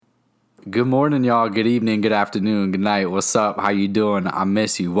Good morning, y'all. Good evening, good afternoon, good night. What's up? How you doing? I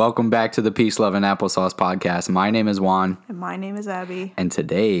miss you. Welcome back to the Peace, Love, and Applesauce podcast. My name is Juan. And my name is Abby. And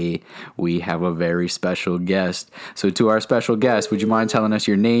today we have a very special guest. So to our special guest, would you mind telling us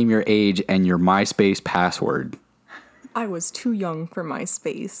your name, your age, and your MySpace password? I was too young for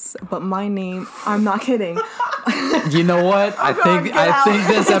MySpace, but my name, I'm not kidding. You know what? I think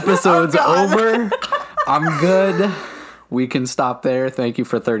this episode's over. I'm good. We can stop there. Thank you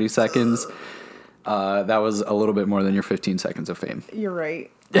for 30 seconds. That was a little bit more than your 15 seconds of fame. You're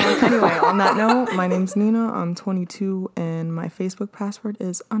right. Anyway, on that note, my name's Nina. I'm 22, and my Facebook password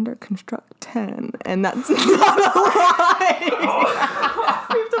is underconstruct10. And that's not a lie.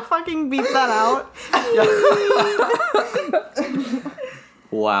 We have to fucking beep that out.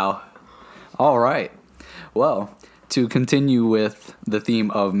 Wow. All right. Well, to continue with the theme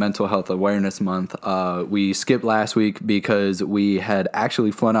of Mental Health Awareness Month, we skipped last week because we had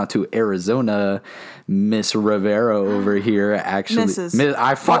actually flown out to Arizona. Miss Rivera over here actually...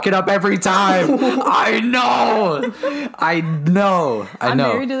 I fuck it up every time. I know. I'm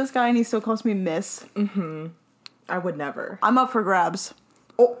married to this guy and he still calls me Miss. Mm-hmm. I would never. I'm up for grabs.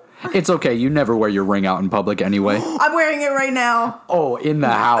 Oh. It's okay. You never wear your ring out in public anyway. I'm wearing it right now. Oh, in the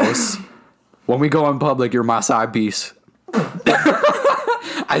house. When we go in public, you're my side piece.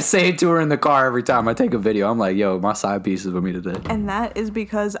 I say it to her in the car every time I take a video. I'm like, yo, my side piece is with me today. And that is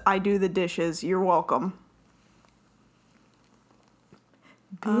because I do the dishes. You're welcome.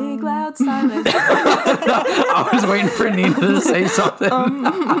 Big loud silence. I was waiting for Nina to say something.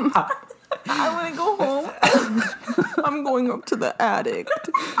 I want to go home. I'm going up to the attic.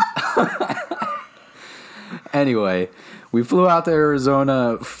 Anyway, we flew out to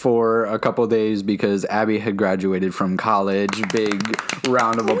Arizona for a couple days because Abby had graduated from college. Big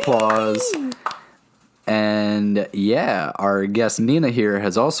round of applause. And yeah, our guest Nina here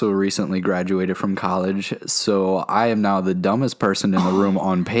has also recently graduated from college. So I am now the dumbest person in the room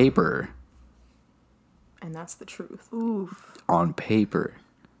on paper. And that's the truth. Oof. On paper.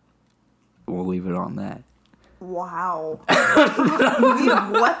 We'll leave it on that. Wow. We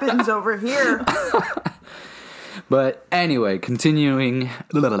have weapons over here. But anyway, continuing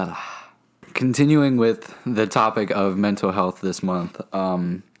with the topic of mental health this month,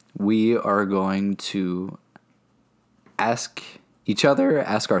 we are going to ask each other,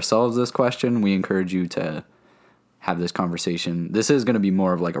 ask ourselves this question. We encourage you to have this conversation. This is going to be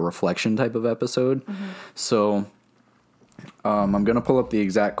more of like a reflection type of episode. Mm-hmm. So I'm going to pull up the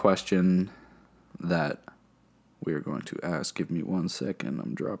exact question that we're going to ask. Give me 1 second.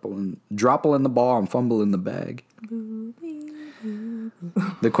 I'm dropping the ball. I'm fumbling the bag.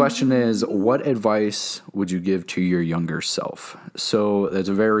 The question is, what advice would you give to your younger self? So that's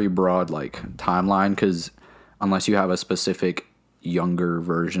a very broad timeline, because unless you have a specific younger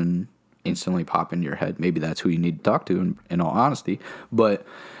version instantly pop in your head, maybe that's who you need to talk to in all honesty. But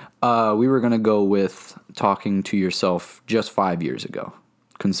we were going to go with talking to yourself just 5 years ago.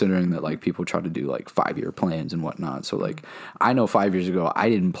 Considering that people try to do 5-year plans and whatnot. So I know 5 years ago I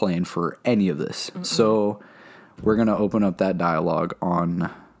didn't plan for any of this. Mm-mm. So we're gonna open up that dialogue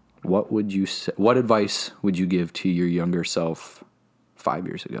on what advice would you give to your younger self 5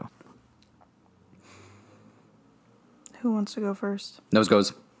 years ago? Who wants to go first? Nose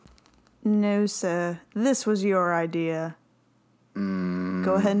goes. No, sir. This was your idea.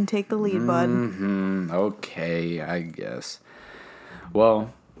 Go ahead and take the lead, bud. Okay, I guess.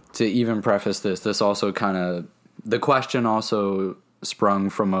 Well, to even preface this also the question also sprung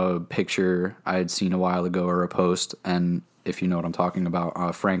from a picture I had seen a while ago, or a post, and if you know what I'm talking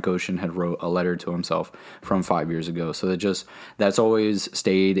about, Frank Ocean had wrote a letter to himself from 5 years ago. So that's always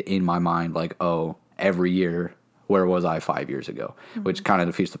stayed in my mind, every year, where was I 5 years ago? Mm-hmm. Which kind of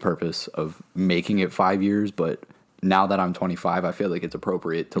defeats the purpose of making it 5 years, but now that I'm 25, I feel like it's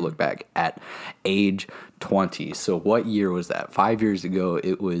appropriate to look back at age 20. So what year was that? 5 years ago,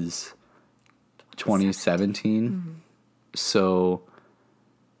 it was 2017. Mm-hmm. So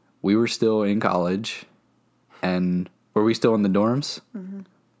we were still in college. And were we still in the dorms? Mm-hmm.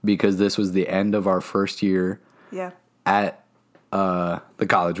 Because this was the end of our first year at the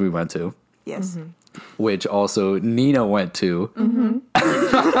college we went to. Yes. Mm-hmm. Which also Nina went to. Mm-hmm.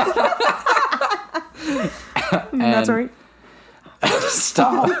 That's right.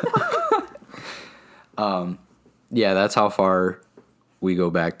 Stop. Yeah, that's how far we go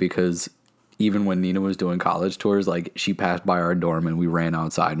back, because even when Nina was doing college tours, she passed by our dorm and we ran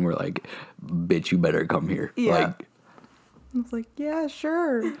outside and we're like, bitch, you better come here. Yeah. I was like, yeah,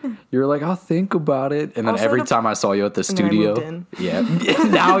 sure. You were like, I'll think about it. And then also every time I saw you at the studio, I moved in. Yeah.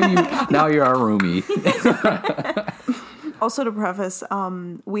 now you're our roomie. Also, to preface,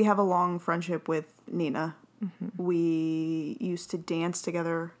 we have a long friendship with Nina. Mm-hmm. We used to dance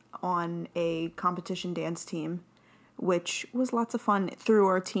together on a competition dance team, which was lots of fun through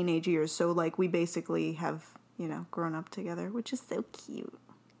our teenage years. So, like, we basically have, grown up together, which is so cute.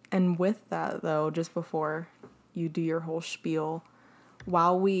 And with that, though, just before you do your whole spiel,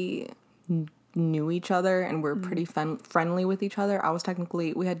 while we knew each other and were pretty friendly with each other,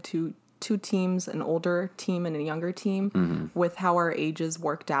 we had two teams, an older team and a younger team. Mm-hmm. With how our ages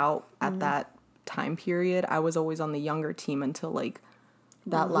worked out at that time period, I was always on the younger team until like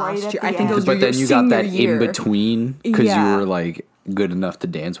that last year. I think it was but then you got that year. In between because you were like good enough to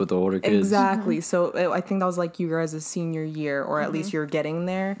dance with the older kids. Exactly. Mm-hmm. So I think that was like you guys' senior year, or at least you're getting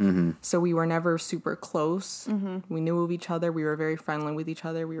there. Mm-hmm. So we were never super close. Mm-hmm. We knew of each other. We were very friendly with each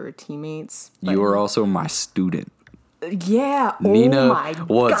other. We were teammates. You were also my student. Yeah. Nina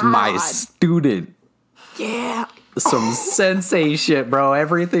was my student. Yeah. Some sensei shit, bro.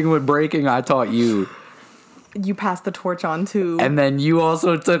 Everything with breaking, I taught you. You passed the torch on too. And then you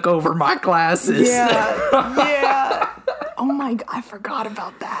also took over my classes. Yeah. Yeah. Oh my God, I forgot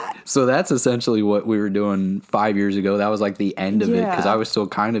about that. So that's essentially what we were doing 5 years ago. That was like the end of it because I was still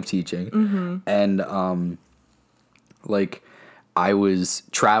kind of teaching. Mm-hmm. And like I was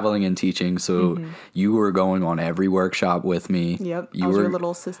traveling and teaching. So you were going on every workshop with me. Yep. I was your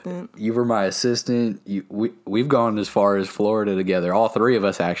little assistant. You were my assistant. We've gone as far as Florida together. All three of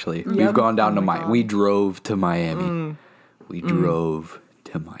us, actually. Yep. We've gone down to Miami. We drove to Miami. We drove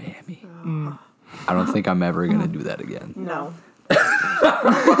to Miami. I don't think I'm ever going to do that again. No.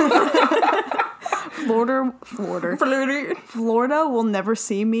 Florida will never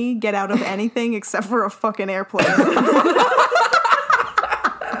see me get out of anything except for a fucking airplane.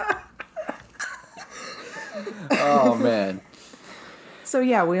 Oh, man. So,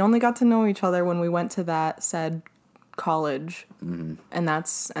 yeah, we only got to know each other when we went to that said college. Mm-hmm.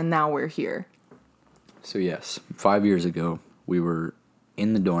 And now we're here. So, yes, 5 years ago, we were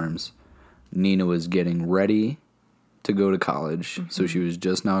in the dorms. Nina was getting ready to go to college, so she was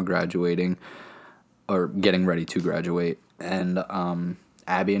just now graduating, or getting ready to graduate, and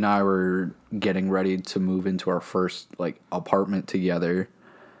Abby and I were getting ready to move into our first, like, apartment together.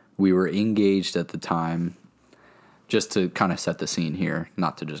 We were engaged at the time, just to kind of set the scene here,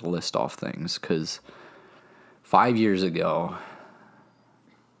 not to just list off things, because 5 years ago,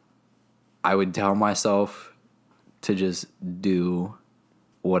 I would tell myself to just do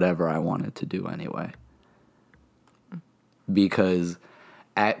whatever I wanted to do anyway. Because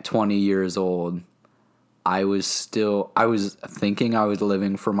at 20 years old, I was thinking I was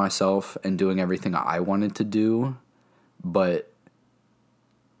living for myself and doing everything I wanted to do, but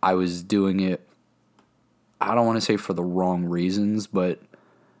I was doing it, I don't want to say for the wrong reasons, but,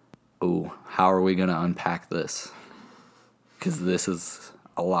 how are we going to unpack this? Because this is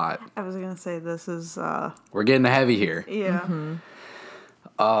a lot. I was going to say this is... We're getting heavy here. Yeah. Mm-hmm.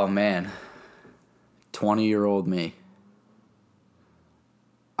 Oh, man. 20-year-old me.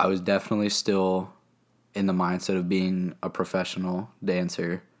 I was definitely still in the mindset of being a professional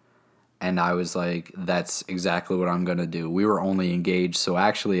dancer. And I was like, that's exactly what I'm going to do. We were only engaged. So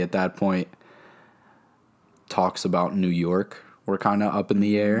actually at that point, talks about New York were kind of up in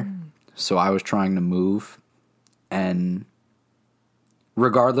the air. So I was trying to move. And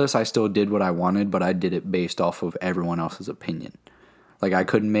regardless, I still did what I wanted, but I did it based off of everyone else's opinion. Like, I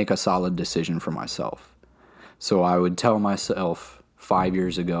couldn't make a solid decision for myself. So I would tell myself 5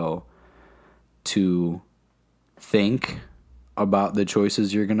 years ago to think about the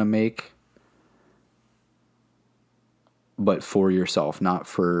choices you're going to make, but for yourself, not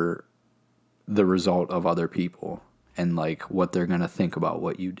for the result of other people and, like, what they're going to think about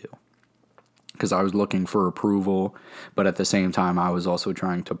what you do. Because I was looking for approval, but at the same time, I was also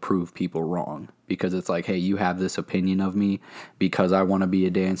trying to prove people wrong. Because it's like, hey, you have this opinion of me because I want to be a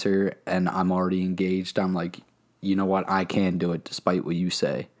dancer and I'm already engaged. I'm like, you know what? I can do it despite what you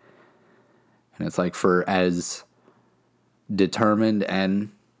say. And it's like, for as determined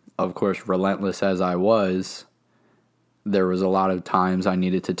and, of course, relentless as I was, there was a lot of times I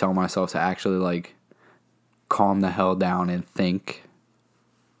needed to tell myself to actually, like, calm the hell down and think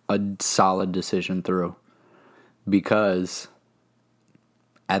a solid decision through. Because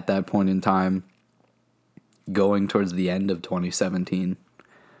at that point in time, going towards the end of 2017,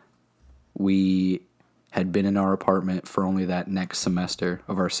 we had been in our apartment for only that next semester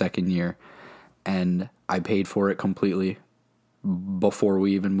of our second year, and I paid for it completely before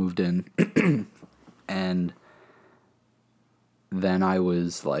we even moved in. And then I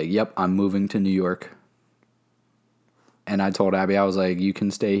was like, yep, I'm moving to New York. And I told Abby, I was like, you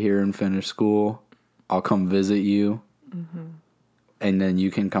can stay here and finish school. I'll come visit you. And then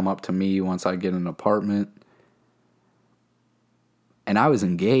you can come up to me once I get an apartment. And I was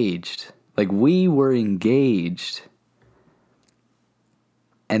engaged. Like, we were engaged.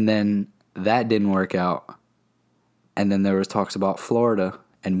 And then that didn't work out. And then there was talks about Florida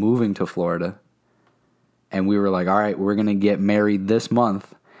and moving to Florida. And we were like, all right, we're going to get married this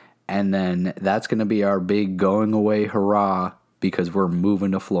month. And then that's going to be our big going away hurrah because we're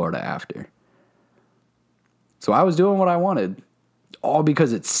moving to Florida after. So I was doing what I wanted, all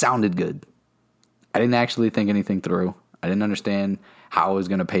because it sounded good. I didn't actually think anything through. I didn't understand how I was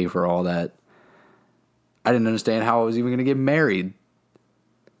going to pay for all that. I didn't understand how I was even going to get married.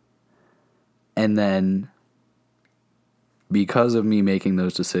 And then, because of me making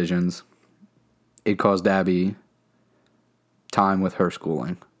those decisions, it caused Abby time with her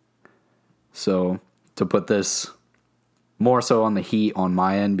schooling. So, to put this more so on the heat on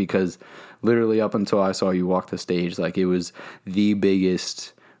my end, because literally up until I saw you walk the stage, like, it was the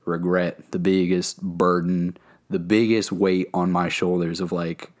biggest regret, the biggest burden, the biggest weight on my shoulders of,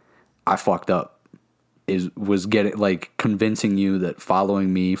 like, I fucked up. Was getting, like, convincing you that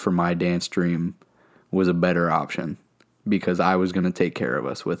following me for my dance dream was a better option because I was going to take care of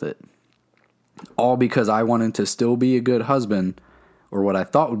us with it. All because I wanted to still be a good husband, or what I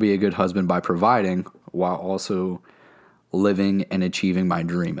thought would be a good husband, by providing while also living and achieving my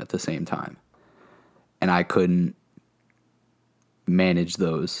dream at the same time. And I couldn't manage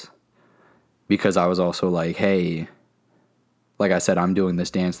those because I was also like, hey, like I said, I'm doing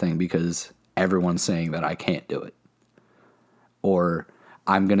this dance thing because everyone's saying that I can't do it. Or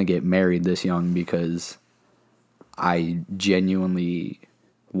I'm going to get married this young because I genuinely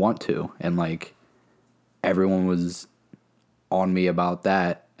want to. And, like, everyone was on me about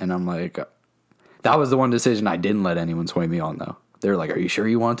that. And I'm like, that was the one decision I didn't let anyone sway me on, though. They're like, are you sure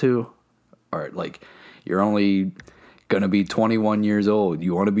you want to? Or, like, you're only going to be 21 years old.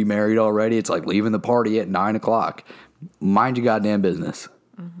 You want to be married already? It's like leaving the party at 9 o'clock. Mind your goddamn business.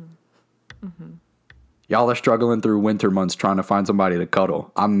 Y'all are struggling through winter months trying to find somebody to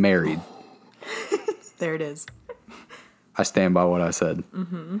cuddle. I'm married. There it is. I stand by what I said.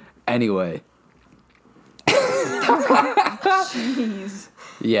 Anyway. Jeez.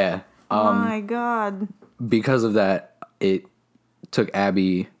 Yeah. My God. Because of that, it took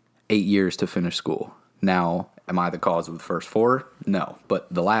Abby 8 years to finish school. Now, am I the cause of the first 4? No.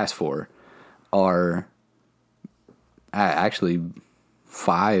 But the last 4 are actually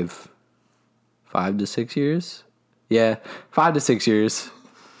 5 to 6 years. Yeah, 5 to 6 years.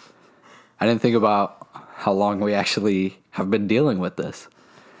 I didn't think about how long we actually have been dealing with this.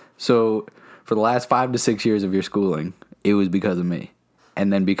 So for the last 5 to 6 years of your schooling, it was because of me.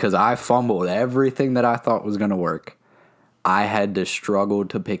 And then because I fumbled everything that I thought was going to work, I had to struggle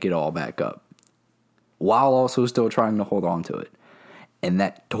to pick it all back up while also still trying to hold on to it. And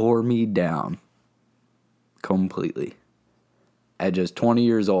that tore me down completely. At just 20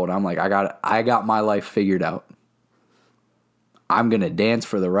 years old, I'm like, I got my life figured out. I'm going to dance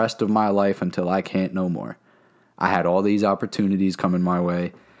for the rest of my life until I can't no more. I had all these opportunities coming my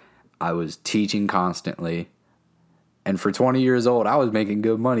way. I was teaching constantly. And for 20 years old, I was making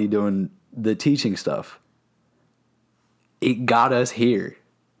good money doing the teaching stuff. It got us here.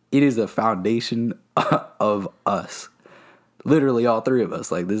 It is the foundation of us. Literally all 3 of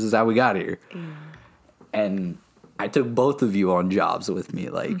us. Like, this is how we got here. And I took both of you on jobs with me.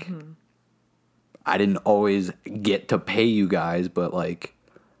 Like, I didn't always get to pay you guys, but, like,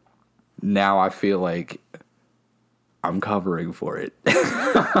 now I feel like I'm covering for it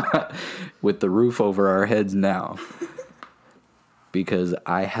with the roof over our heads now, because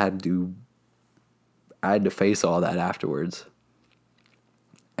I had to face all that afterwards.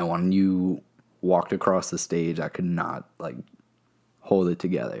 And when you walked across the stage, I could not, like, hold it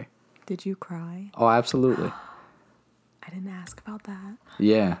together. Did you cry? Oh, absolutely. I didn't ask about that.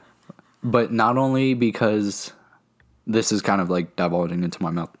 Yeah. But not only because this is kind of like divulging into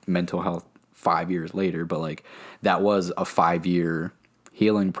my mental health 5 years later, but, like, that was a 5-year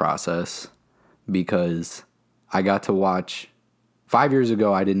healing process because I got to watch. 5 years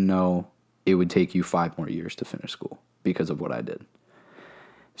ago, I didn't know it would take you 5 more years to finish school because of what I did.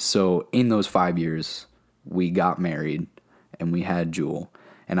 So in those 5 years, we got married and we had Jewel.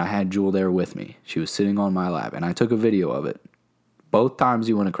 And I had Jewel there with me. She was sitting on my lap, and I took a video of it. Both times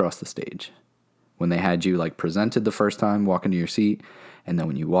you went across the stage. When they had you, like, presented the first time, walking to your seat, and then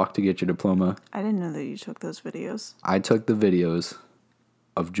when you walked to get your diploma. I didn't know that you took those videos. I took the videos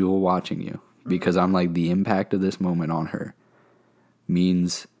of Jewel watching you because I'm like, the impact of this moment on her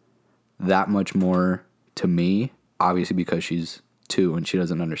means that much more to me, obviously because she's 2 and she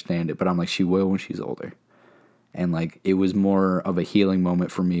doesn't understand it, but I'm like, she will when she's older. And, like, it was more of a healing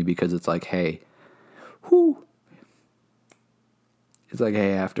moment for me because it's like, hey, whoo. It's like,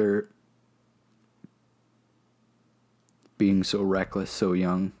 hey, after being so reckless, so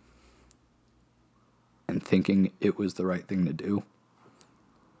young, and thinking it was the right thing to do,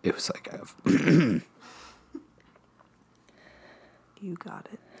 it was like, You got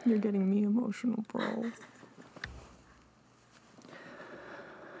it. You're getting me emotional, bro.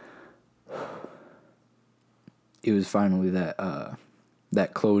 it was finally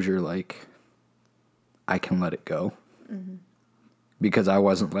that closure, like, I can let it go. Mm-hmm. Because I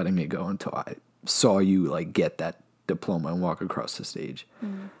wasn't letting it go until I saw you, like, get that diploma and walk across the stage.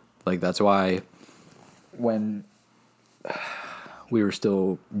 Mm-hmm. Like, that's why when we were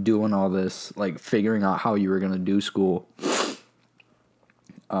still doing all this, like, figuring out how you were going to do school,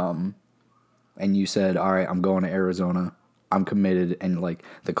 and you said, all right, I'm going to Arizona. I'm committed. And, like,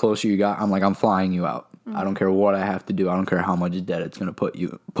 the closer you got, I'm like, I'm flying you out. Mm-hmm. I don't care what I have to do. I don't care how much debt it's going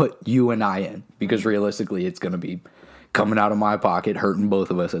to put you and I in. Because realistically, it's going to be coming out of my pocket, hurting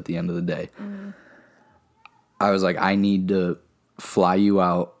both of us at the end of the day. Mm-hmm. I was like, I need to fly you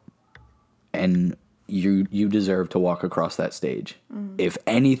out, and you deserve to walk across that stage. Mm-hmm. If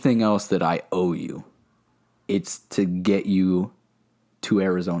anything else that I owe you, it's to get you to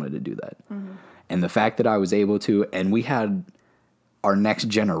Arizona to do that. Mm-hmm. And the fact that I was able to, and we had our next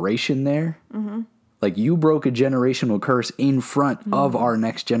generation there, mm-hmm. like, you broke a generational curse in front mm-hmm. of our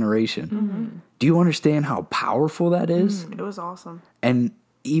next generation. Mm-hmm. Do you understand how powerful that is? It was awesome. And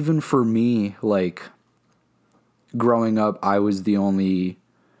even for me, like, growing up, I was the only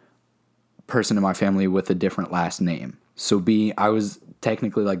person in my family with a different last name. So I was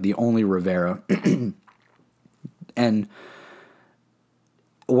technically, like, the only Rivera. And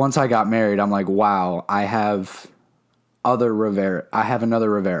once I got married, I'm like, wow, I have another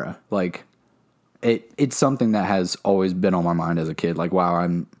Rivera. Like, it's something that has always been on my mind as a kid. Like,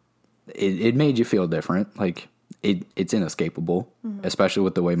 wow, it made you feel different. Like, it's inescapable, mm-hmm. especially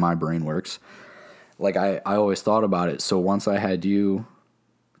with the way my brain works. Like, I always thought about it. So once I had you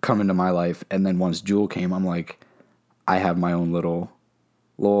come into my life, and then once Jewel came, I'm like, I have my own little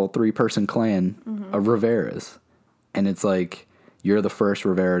 3-person clan mm-hmm. of Riveras. And it's like, you're the first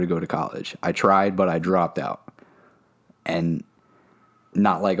Rivera to go to college. I tried, but I dropped out. And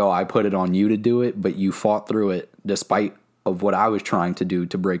not like, oh, I put it on you to do it, but you fought through it despite of what I was trying to do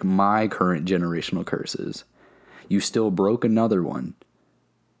to break my current generational curses. You still broke another one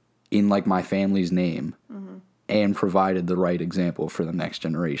in, like, my family's name mm-hmm. and provided the right example for the next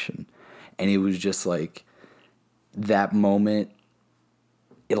generation. And it was just like that moment,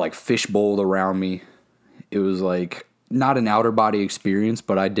 it, like, fishbowled around me. It was like not an outer body experience,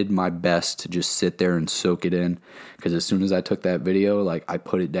 but I did my best to just sit there and soak it in. Because as soon as I took that video, like, I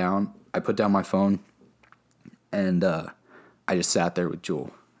put down my phone, and I just sat there with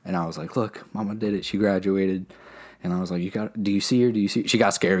Jewel. And I was like, look, Mama did it. She graduated. And I was like, do you see her? She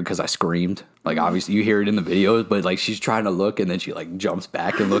got scared because I screamed. Like, obviously you hear it in the videos, but, like, she's trying to look, and then she, like, jumps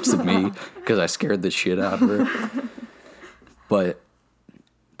back and looks at me because I scared the shit out of her. But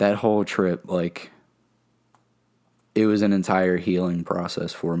that whole trip, like, it was an entire healing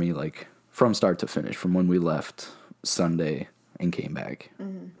process for me, like, from start to finish, from when we left Sunday and came back.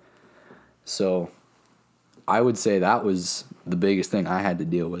 Mm-hmm. So I would say that was the biggest thing I had to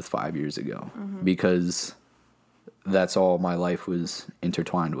deal with 5 years ago, mm-hmm. because that's all my life was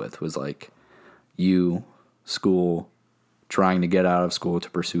intertwined with, was, like, you, school, trying to get out of school to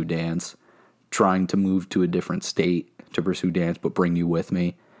pursue dance, trying to move to a different state to pursue dance, but bring you with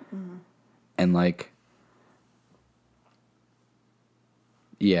me. Mm-hmm. And, like,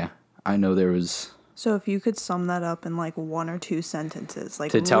 yeah, I know there was. So if you could sum that up in, like, 1 or 2 sentences,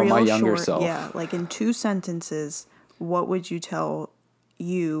 like, to tell my younger short, self. Yeah, like, in 2 sentences, what would you tell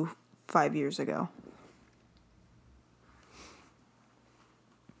you 5 years ago?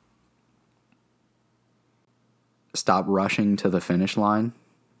 Stop rushing to the finish line.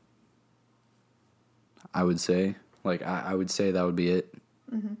 I would say. Like, I would say that would be it.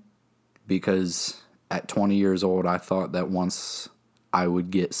 Mm-hmm. Because at 20 years old, I thought that once I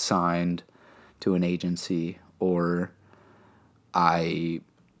would get signed to an agency, or I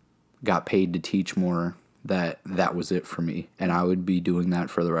got paid to teach more, that was it for me. And I would be doing that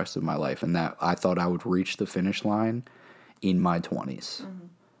for the rest of my life. And that I thought I would reach the finish line in my 20s. Mm-hmm.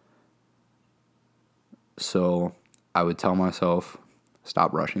 So I would tell myself,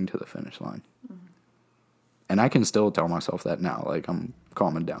 stop rushing to the finish line. Mm-hmm. And I can still tell myself that now. Like, I'm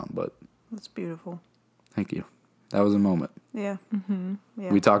calming down, but. That's beautiful. Thank you. That was a moment. Yeah. Mm-hmm. Yeah.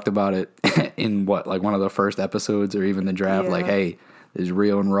 We talked about it in one of the first episodes, or even the draft. Yeah. Like, hey, this is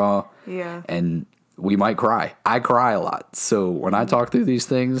real and raw. Yeah. And we might cry. I cry a lot. So when I talk through these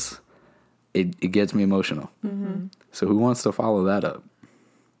things, it gets me emotional. Mm-hmm. So who wants to follow that up?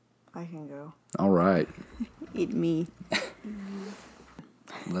 I can go. All right. Eat me.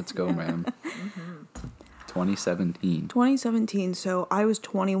 Let's go, man. 2017. 2017. So I was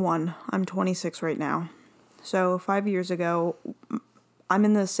 21. I'm 26 right now. So 5 years ago, I'm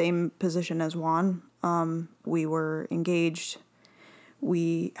in the same position as Juan. We were engaged.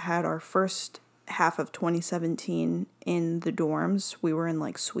 We had our first half of 2017 in the dorms. We were in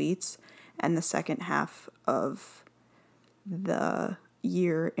like suites, and the second half of the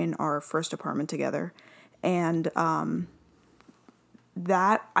year in our first apartment together. And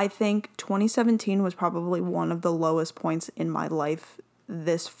that, I think 2017 was probably one of the lowest points in my life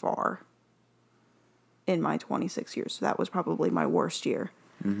this far in my 26 years. So that was probably my worst year.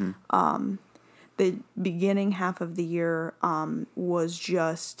 Mm-hmm. The beginning half of the year was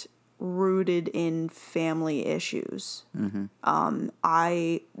just rooted in family issues. Mm-hmm.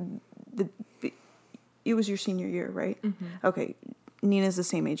 It was your senior year, right? Mm-hmm. Okay. Nina's the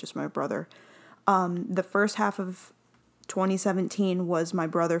same age as my brother. The first half of 2017 was my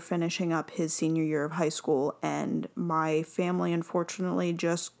brother finishing up his senior year of high school, and my family, unfortunately,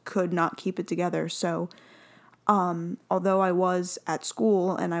 just could not keep it together. So, although I was at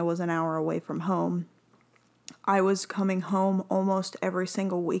school and I was an hour away from home, I was coming home almost every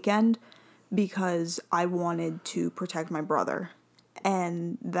single weekend because I wanted to protect my brother.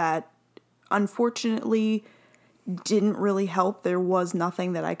 And that, unfortunately, didn't really help. There was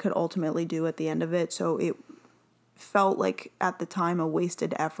nothing that I could ultimately do at the end of it, so it felt like at the time a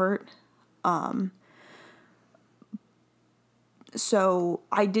wasted effort. So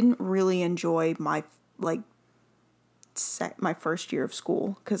I didn't really enjoy my my first year of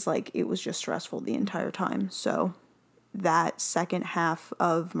school because it was just stressful the entire time. So that second half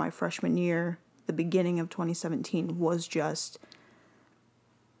of my freshman year, the beginning of 2017, was just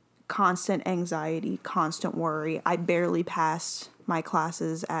constant anxiety, constant worry. I barely passed my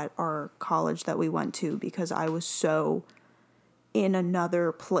classes at our college that we went to because I was so in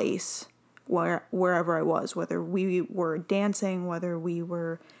another place wherever I was, whether we were dancing, whether we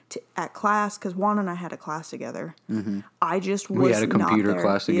were at class, because Juan and I had a class together. Mm-hmm. I just was We had a computer not there.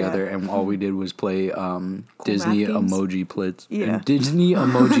 class together, and all we did was play Disney Emoji Blitz. Yeah. Disney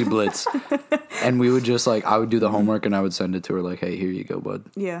Emoji Blitz. And we would just, I would do the homework, and I would send it to her, hey, here you go, bud.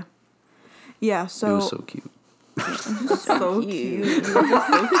 Yeah. Yeah, so... It was so cute. So cute. You were just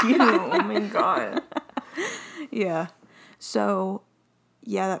so cute. Oh my God. Yeah. So,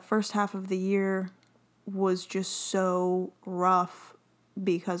 yeah, that first half of the year was just so rough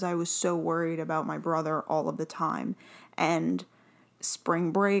because I was so worried about my brother all of the time. And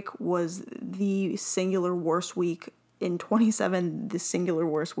spring break was the singular worst week in 27, the singular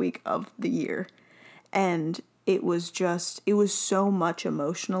worst week of the year. And it was so much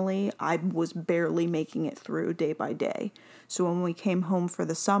emotionally. I was barely making it through day by day. So when we came home for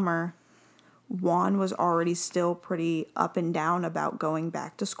the summer, Juan was already still pretty up and down about going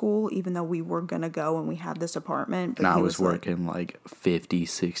back to school, even though we were going to go and we had this apartment. But and I was working 50,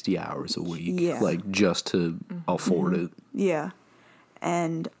 60 hours a week, just to afford it. Yeah.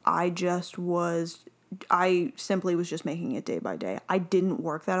 And I simply was just making it day by day. I didn't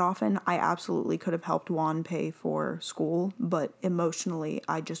work that often. I absolutely could have helped Juan pay for school, but emotionally,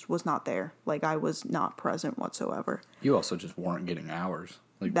 I just was not there. I was not present whatsoever. You also just weren't getting hours.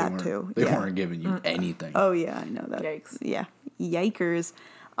 That too. They weren't giving you anything. Oh, yeah, I know that. Yikes. Yeah. Yikers.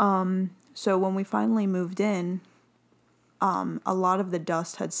 So when we finally moved in, a lot of the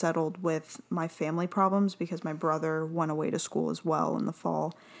dust had settled with my family problems because my brother went away to school as well in the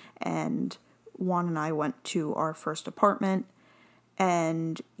fall. And Juan and I went to our first apartment.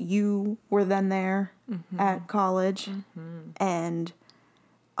 And you were then there at college. Mm-hmm. And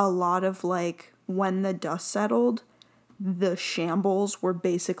a lot of when the dust settled, the shambles were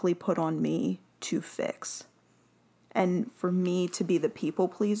basically put on me to fix. And for me to be the people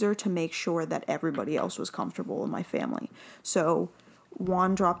pleaser to make sure that everybody else was comfortable in my family. So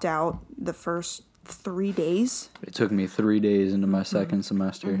Juan dropped out the first 3 days. It took me 3 days into my second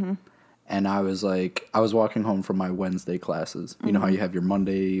semester. Mm-hmm. And I was walking home from my Wednesday classes. You know how you have your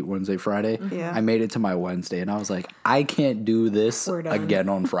Monday, Wednesday, Friday? Yeah. I made it to my Wednesday, and I was like, I can't do this again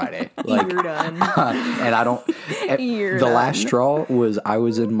on Friday. You're done. And I don't... last straw was I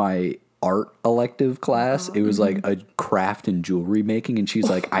was in my art elective class. It was a craft and jewelry making, and she's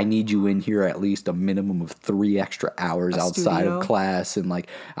like, I need you in here at least a minimum of 3 extra hours outside of class, and I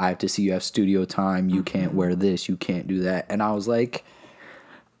have to see you have studio time. You can't wear this. You can't do that. And I was like...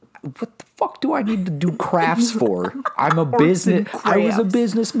 what the fuck do I need to do crafts for? I'm a business. I was a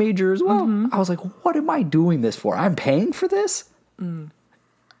business major as well. I was like, what am I doing this for? I'm paying for this?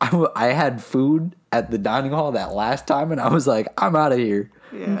 I had food at the dining hall that last time, and I was like, I'm out of here.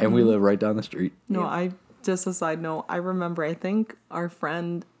 Yeah. And we live right down the street. No, just a side note, I remember, I think our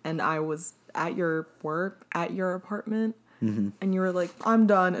friend and I was at your work, at your apartment, and you were like, I'm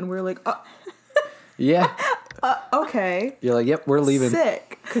done. And we were like, yeah. Okay. You're like, yep, we're leaving.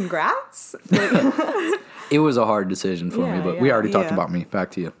 Sick. Congrats. It was a hard decision for me, but we already talked about me. Back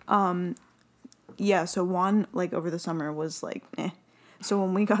to you. Yeah, so Juan, like, over the summer was like, eh. So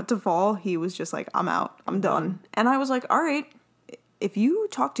when we got to fall, he was just like, I'm out. I'm done. And I was like, all right, if you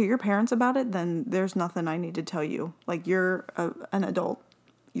talk to your parents about it, then there's nothing I need to tell you. Like, you're an adult.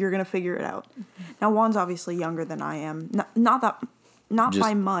 You're going to figure it out. Now, Juan's obviously younger than I am. Not just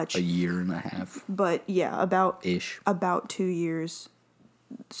by much. A year and a half. But yeah, about 2 years.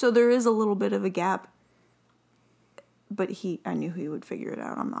 So there is a little bit of a gap. But I knew he would figure it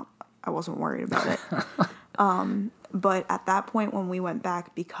out. I wasn't worried about it. But at that point when we went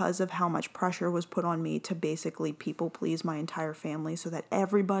back, because of how much pressure was put on me to basically people please my entire family so that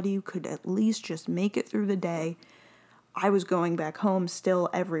everybody could at least just make it through the day, I was going back home still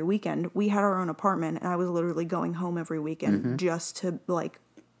every weekend. We had our own apartment, and I was literally going home every weekend just to, like,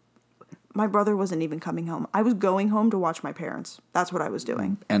 my brother wasn't even coming home. I was going home to watch my parents. That's what I was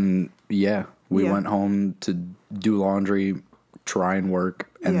doing. And, we went home to do laundry, try and work,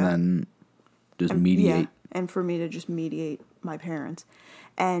 and then just mediate. Yeah, and for me to just mediate my parents.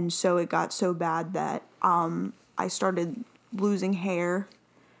 And so it got so bad that I started losing hair,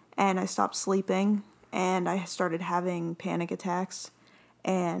 and I stopped sleeping, and I started having panic attacks.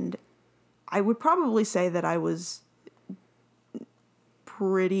 And I would probably say that I was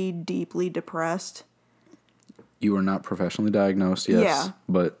pretty deeply depressed. You were not professionally diagnosed, yes,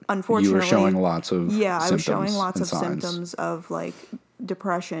 but unfortunately, you were showing lots of symptoms. I was showing lots of signs. symptoms of, like,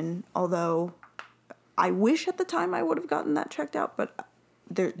 depression, although I wish at the time I would have gotten that checked out, but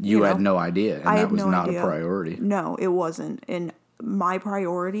you had no idea, and that was not a priority. No, it wasn't. And my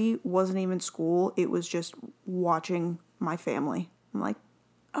priority wasn't even school. It was just watching my family. I'm like,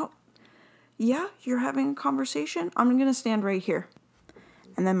 oh, yeah, you're having a conversation? I'm going to stand right here.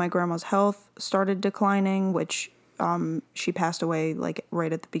 And then my grandma's health started declining, which she passed away, like,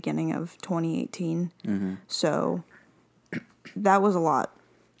 right at the beginning of 2018. So that was a lot.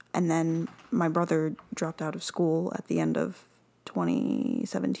 And then my brother dropped out of school at the end of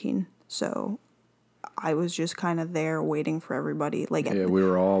 2017. So I was just kind of there waiting for everybody. Like, we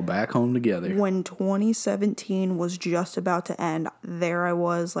were all back home together. When 2017 was just about to end, there I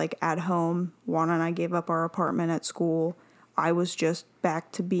was, like, at home. Juan and I gave up our apartment at school. I was just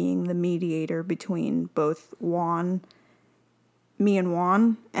back to being the mediator between both me and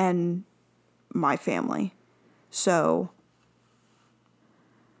Juan, and my family. So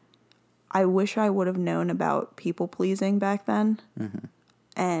I wish I would have known about people pleasing back then.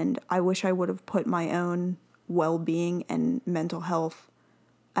 And I wish I would have put my own well-being and mental health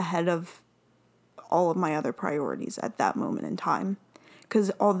ahead of all of my other priorities at that moment in time.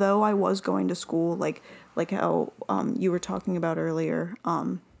 Because although I was going to school, like how you were talking about earlier,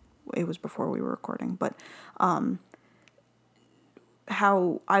 it was before we were recording, but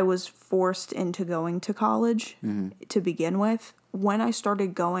how I was forced into going to college to begin with. When I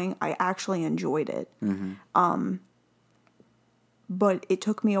started going, I actually enjoyed it. But it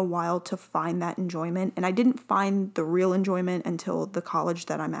took me a while to find that enjoyment, and I didn't find the real enjoyment until the college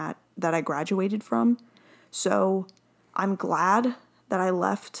that I'm at, that I graduated from. So I'm glad that I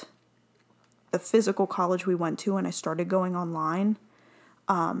left the physical college we went to and I started going online,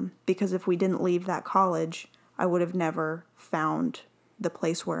 because if we didn't leave that college, I would have never found the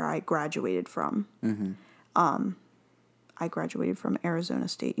place where I graduated from. I graduated from Arizona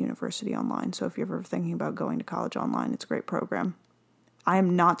State University online, so if you're ever thinking about going to college online, it's a great program. I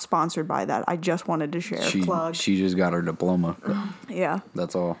am not sponsored by that. I just wanted to share. She just got her diploma. Yeah.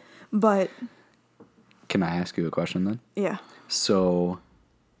 That's all. But can I ask you a question then? Yeah. So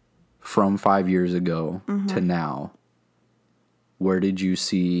from 5 years ago to now, where did you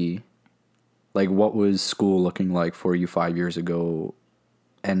see, like, what was school looking like for you 5 years ago,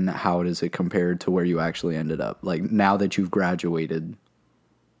 and how does it compare to where you actually ended up? Like, now that you've graduated,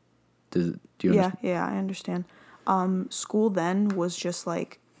 do you understand? Yeah, I understand. School then was just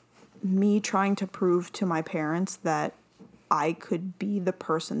like me trying to prove to my parents that I could be the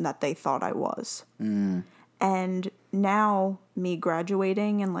person that they thought I was. And now me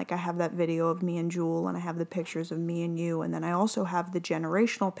graduating, and like I have that video of me and Jewel, and I have the pictures of me and you, and then I also have the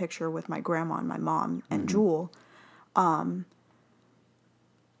generational picture with my grandma and my mom and Jewel.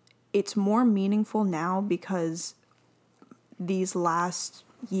 it's more meaningful now because these last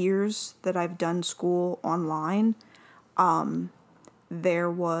years that I've done school online, there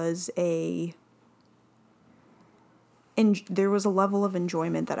was a level of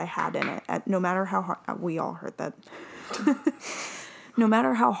enjoyment that I had in it. No matter how hard, we all heard that. No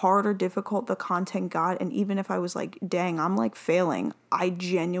matter how hard or difficult the content got, and even if I was like, dang, I'm like failing, I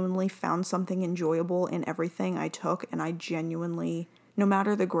genuinely found something enjoyable in everything I took, and I genuinely, no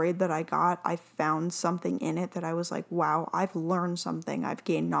matter the grade that I got, I found something in it that I was like, wow, I've learned something, I've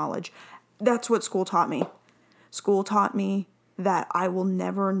gained knowledge. That's what school taught me. School taught me that I will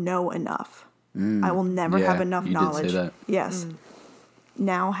never know enough. I will never have enough knowledge. Did say that. Yes.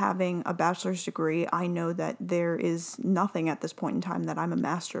 Now having a bachelor's degree, I know that there is nothing at this point in time that I'm a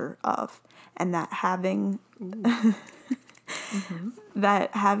master of. And that having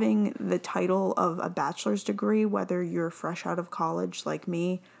that having the title of a bachelor's degree, whether you're fresh out of college like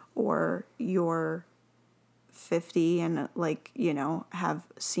me or you're 50 and like, you know, have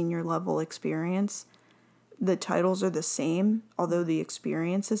senior level experience, the titles are the same, although the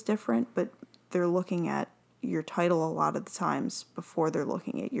experience is different, but they're looking at your title a lot of the times before they're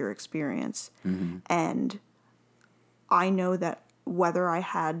looking at your experience. And I know that whether I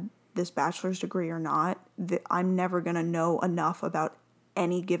had this bachelor's degree or not, I'm never going to know enough about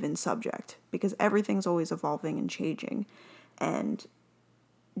any given subject because everything's always evolving and changing. And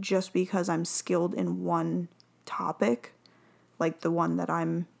just because I'm skilled in one topic, like the one that I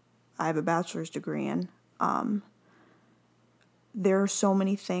have a bachelor's degree in, there are so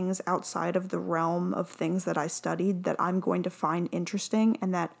many things outside of the realm of things that I studied that I'm going to find interesting,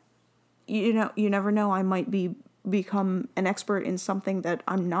 and that, you know, you never know, I might become an expert in something that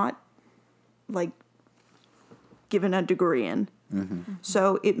I'm not like given a degree in.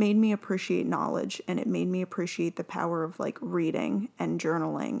 So it made me appreciate knowledge, and it made me appreciate the power of like reading and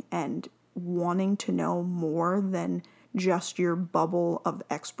journaling and wanting to know more than just your bubble of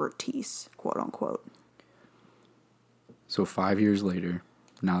expertise, quote unquote. So 5 years later,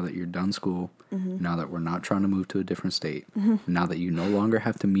 now that you're done school, now that we're not trying to move to a different state, now that you no longer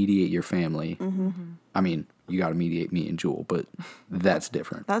have to mediate your family, I mean, you got to mediate me and Jewel, but that's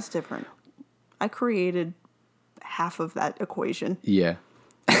different. That's different. I created half of that equation. Yeah.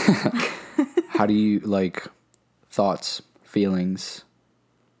 How do you, like, thoughts, feelings,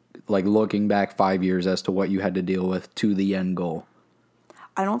 like looking back 5 years as to what you had to deal with to the end goal?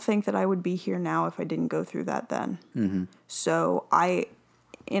 I don't think that I would be here now if I didn't go through that then. So I,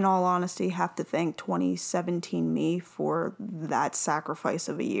 in all honesty, have to thank 2017 me for that sacrifice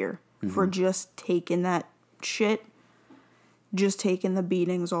of a year. For just taking that shit, just taking the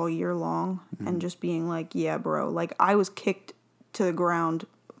beatings all year long, and just being like, yeah, bro. Like, I was kicked to the ground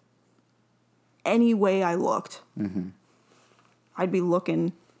any way I looked. I'd be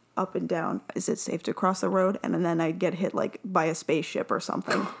looking up and down. Is it safe to cross the road? And then I'd get hit like by a spaceship or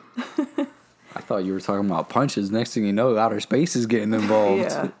something. I thought you were talking about punches. Next thing you know, outer space is getting involved.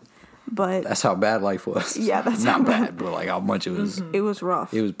 Yeah, but that's how bad life was. Yeah, that's not bad, but like how much it was. It was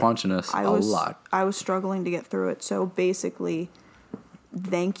rough. It was punching us a lot. I was struggling to get through it. So basically,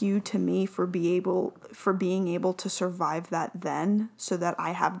 thank you to me for being able to survive that then, so that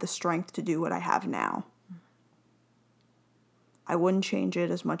I have the strength to do what I have now. I wouldn't change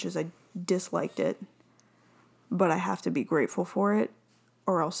it as much as I disliked it, but I have to be grateful for it,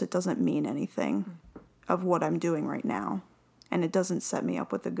 or else it doesn't mean anything of what I'm doing right now. And it doesn't set me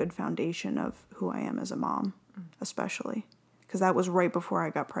up with a good foundation of who I am as a mom, especially. Because that was right before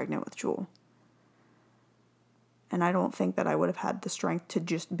I got pregnant with Jewel. And I don't think that I would have had the strength to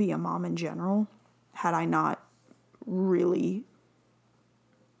just be a mom in general had I not really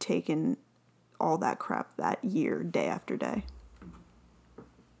taken all that crap that year, day after day.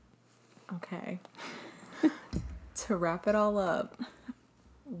 Okay. To wrap it all up,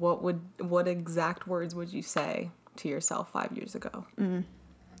 what exact words would you say to yourself 5 years ago?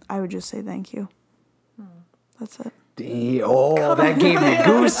 I would just say thank you. That's it. Oh, that gave me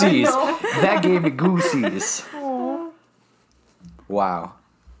goosies. That gave me goosies. Wow.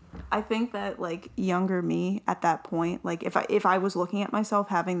 I think that like younger me at that point, like if I was looking at myself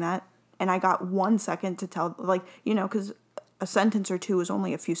having that, and I got 1 second to tell, like, you know, because a sentence or two is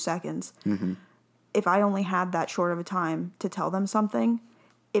only a few seconds. If I only had that short of a time to tell them something,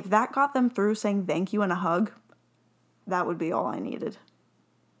 if that got them through saying thank you and a hug, that would be all I needed.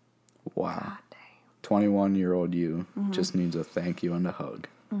 Wow. 21-year-old you just needs a thank you and a hug.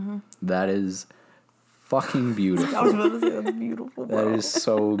 That is fucking beautiful. I was about to say that's beautiful, bro. That is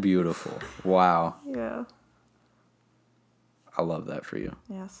so beautiful. Wow. Yeah. I love that for you.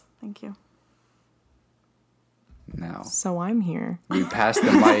 Yes. Thank you. now. So I'm here. We pass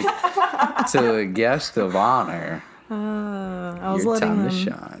the mic to a guest of honor. I was Your letting time them. to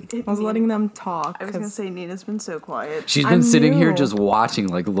shine. I was letting them talk. I was gonna say Nina's been so quiet. She's been I'm sitting here new. just watching,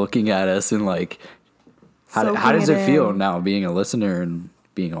 like looking at us, and like, how Soaking does it feel in. now being a listener and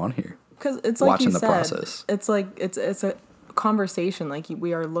being on here? Because it's like watching you the said, process. it's like it's a conversation. Like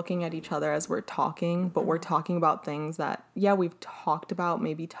we are looking at each other as we're talking, but we're talking about things that we've talked about,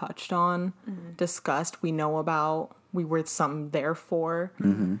 maybe touched on, discussed, we know about, we were some there for.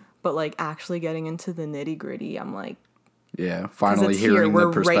 But like actually getting into the nitty gritty, I'm like, Yeah, 'cause finally it's here, hearing we're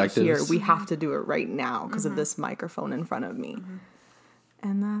the perspectives. right here. We have to do it right now because of this microphone in front of me,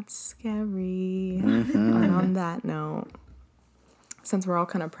 and that's scary. And on that note, since we're all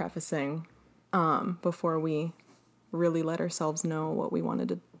kind of prefacing, before we really let ourselves know what we wanted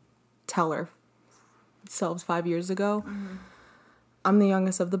to tell ourselves 5 years ago, I'm the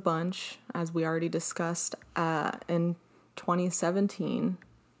youngest of the bunch, as we already discussed. In 2017,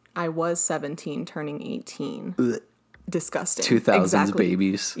 I was 17, turning 18. Ugh. Disgusting. 2000s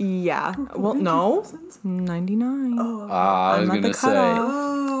babies. Yeah. Well, no. 99. I was I'm at gonna the say.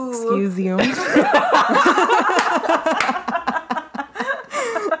 cutoff. Excuse you.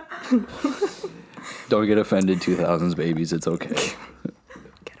 Don't get offended, 2000s babies. It's okay.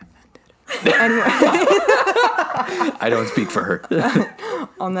 Get offended. Anyway. I don't speak for her.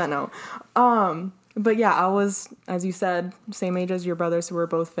 On that note. But yeah, I was, as you said, same age as your brother, so we're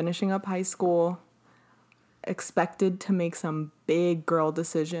both finishing up high school. Expected to make some big girl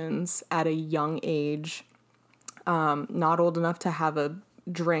decisions at a young age. Not old enough to have a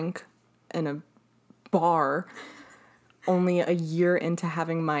drink in a bar. Only a year into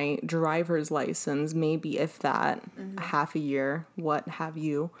having my driver's license, maybe if that, half a year, what have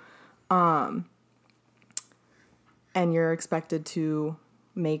you. And you're expected to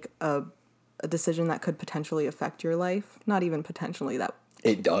make a decision that could potentially affect your life. Not even potentially, that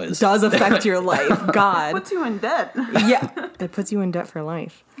It does. does affect your life. God. Puts you in debt. Yeah, it puts you in debt for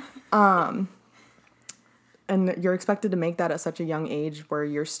life. And you're expected to make that at such a young age where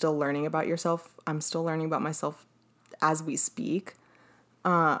you're still learning about yourself. I'm still learning about myself as we speak.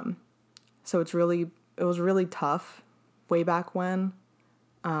 So it was really tough way back when.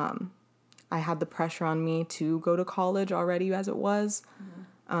 I had the pressure on me to go to college already as it was.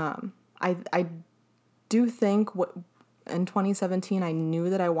 I do think in 2017, I knew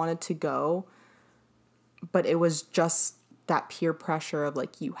that I wanted to go, but it was just that peer pressure of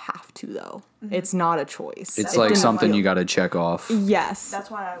like, you have to though. It's not a choice. It's It like didn't something feel- you got to check off. Yes.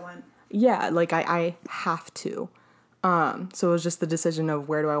 That's why I went. Yeah, like I have to. So it was just the decision of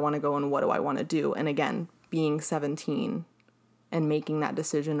where do I want to go and what do I want to do. And again, being 17 and making that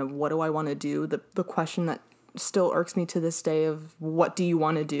decision of what do I want to do, the question that still irks me to this day of what do you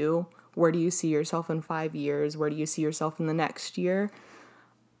want to do? Where do you see yourself in 5 years? Where do you see yourself in the next year?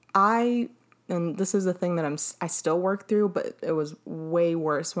 And this is the thing that I still work through, but it was way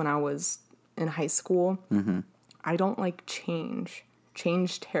worse when I was in high school. I don't like change.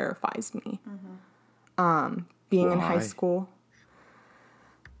 Change terrifies me. Being in high Why? school.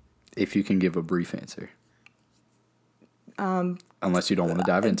 If you can give a brief answer. Unless you don't want to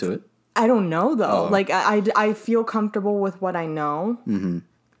dive into it. I don't know though. Oh. Like I feel comfortable with what I know.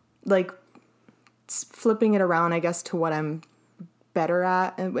 Like flipping it around, I guess, to what I'm better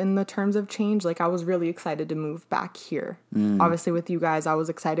at in the terms of change. Like I was really excited to move back here. Obviously with you guys, I was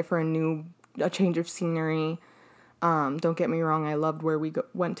excited for a change of scenery. Don't get me wrong. I loved where we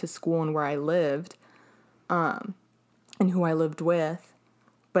went to school and where I lived, and who I lived with,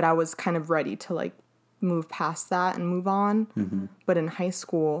 but I was kind of ready to like move past that and move on. But in high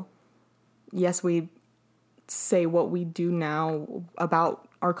school, yes, we say what we do now about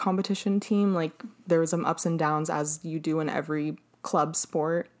our competition team. Like there was some ups and downs as you do in every club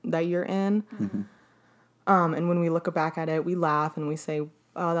sport that you're in. And when we look back at it, we laugh and we say,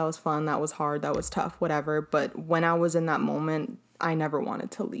 oh, that was fun, that was hard, that was tough, whatever. But when I was in that moment, I never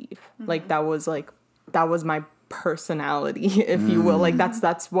wanted to leave. Like that was my personality, if you will. Like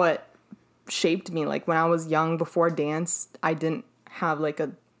that's what shaped me. Like when I was young, before dance, I didn't have like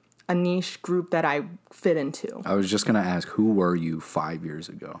a niche group that I fit into. I was just going to ask, who were you 5 years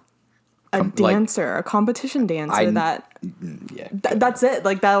ago? A dancer, a competition dancer. Yeah. That's it.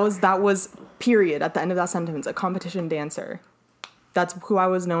 Like that was period at the end of that sentence. A competition dancer. That's who I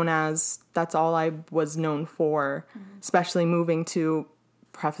was known as. That's all I was known for. Especially moving to,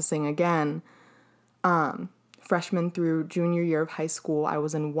 prefacing again, freshman through junior year of high school, I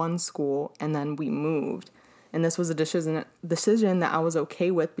was in one school and then we moved. And this was a decision that I was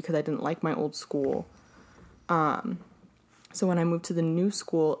okay with because I didn't like my old school. So when I moved to the new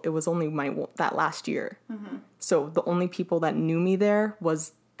school, it was only that last year. So the only people that knew me there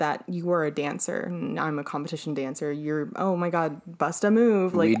was that you were a dancer and I'm a competition dancer. You're, oh my God, bust a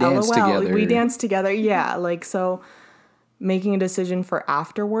move. Like, We danced LOL. together. We danced together. Yeah. Like, so making a decision for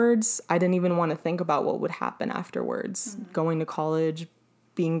afterwards, I didn't even want to think about what would happen afterwards. Going to college,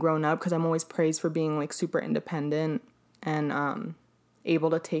 being grown up, because I'm always praised for being like super independent and able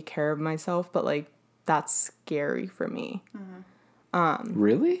to take care of myself. But like, that's scary for me.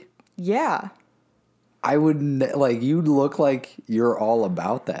 Really? Yeah. I would like, you look like you're all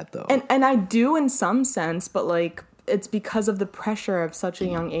about that though. And I do in some sense, but like it's because of the pressure of such a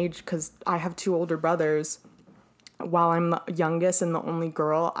young age, because I have 2 older brothers. While I'm the youngest and the only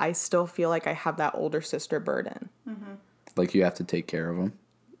girl, I still feel like I have that older sister burden. Like you have to take care of them.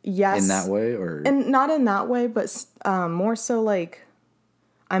 Yes. In that way, or And not in that way, but more so like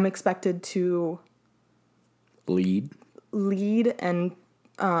I'm expected to lead and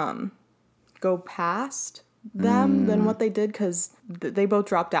go past them than what they did, because they both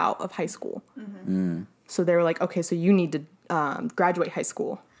dropped out of high school. So they were like, okay, so you need to graduate high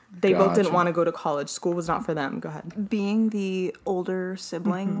school. They both didn't want to go to college. School was not for them. Go ahead. Being the older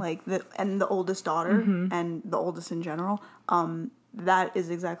sibling, like the oldest daughter and the oldest in general, that is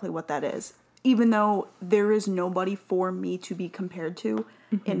exactly what that is. Even though there is nobody for me to be compared to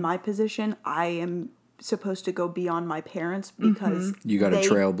in my position, I am supposed to go beyond my parents because you got to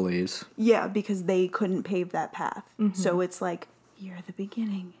trailblaze. Yeah, because they couldn't pave that path. So it's like, you're the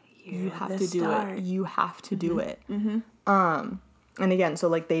beginning. You have to do it. You have to do it. And again, so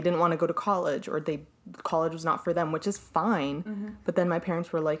like they didn't want to go to college, or college was not for them, which is fine. But then my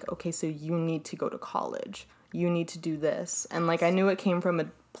parents were like, okay, so you need to go to college. You need to do this. And like I knew it came from a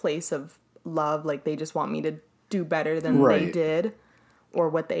place of love. Like they just want me to do better than they did or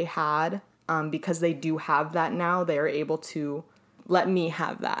what they had. Because they do have that now, they are able to let me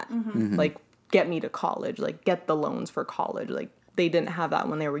have that. Like get me to college, like get the loans for college. Like they didn't have that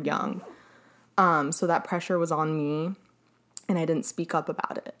when they were young. So that pressure was on me, and I didn't speak up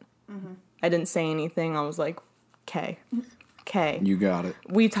about it. I didn't say anything. I was like, okay. You got it.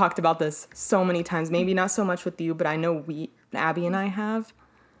 We talked about this so many times, maybe not so much with you, but I know Abby and I have.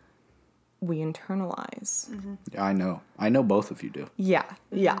 We internalize. I know both of you do. Yeah.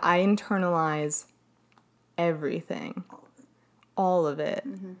 I internalize everything. All of it.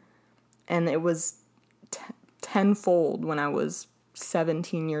 And it was tenfold when I was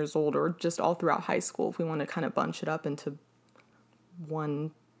 17 years old, or just all throughout high school, if we want to kind of bunch it up into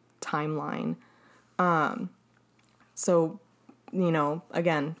one timeline. So,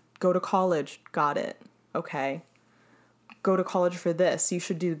 again, go to college. Got it. Okay. Go to college for this. You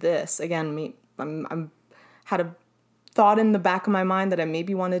should do this. Again, I'm had a thought in the back of my mind that I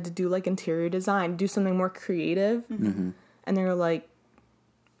maybe wanted to do like interior design, do something more creative. And they were like,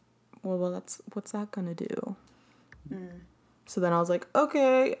 well, what's that gonna do? So then I was like,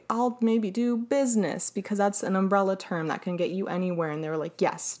 okay, I'll maybe do business, because that's an umbrella term that can get you anywhere. And they were like,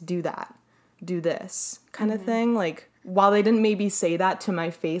 yes, do that. Do this kind of thing. Like, while they didn't maybe say that to my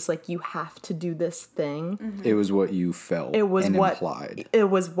face, like, you have to do this thing. It was what you felt. It was implied.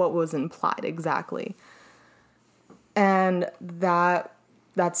 It was what was implied, exactly. And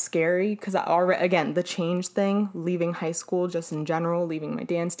that's scary, because again, the change thing, leaving high school just in general, leaving my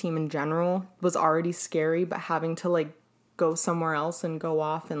dance team in general was already scary, but having to like go somewhere else and go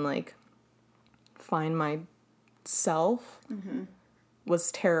off and like find myself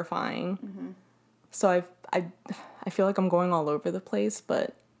was terrifying. So I feel like I'm going all over the place,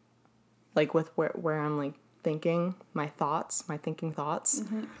 but like with where I'm like thinking, my thinking thoughts.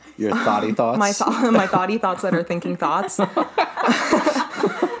 Your thoughty thoughts? My thoughty thoughts that are thinking thoughts.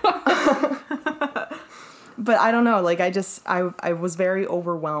 But I don't know, like I was very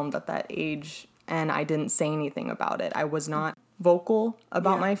overwhelmed at that age, and I didn't say anything about it. I was not vocal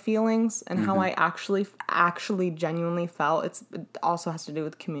about my feelings and how I actually genuinely felt. It also has to do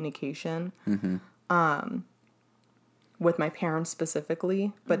with communication. With my parents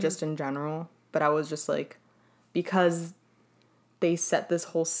specifically, but just in general. But I was just like, because they set this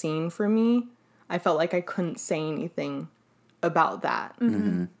whole scene for me, I felt like I couldn't say anything about that.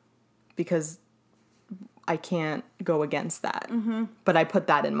 Because I can't go against that. But I put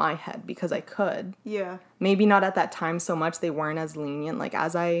that in my head because I could. Yeah. Maybe not at that time so much. They weren't as lenient. Like,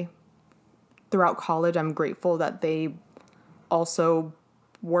 throughout college, I'm grateful that they also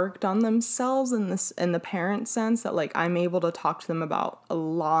worked on themselves in the parent sense, that like I'm able to talk to them about a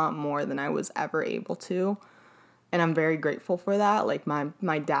lot more than I was ever able to, and I'm very grateful for that. Like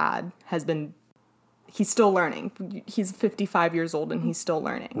my dad he's still learning. He's 55 years old and he's still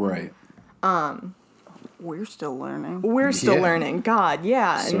learning. Right. We're still learning. We're still learning. God,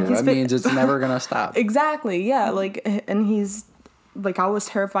 yeah. So and that means it's never going to stop. Exactly, yeah. Like, and he's, like, I was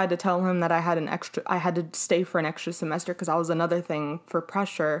terrified to tell him that I had to stay for an extra semester because that was another thing for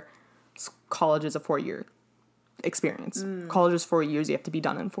pressure. College is a 4-year experience. College is 4 years. You have to be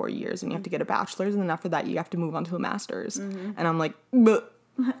done in 4 years, and you have to get a bachelor's, and then after that, you have to move on to a master's. And I'm like, bleh.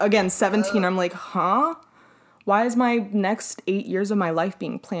 Again, 17. I'm like, huh? Why is my next 8 years of my life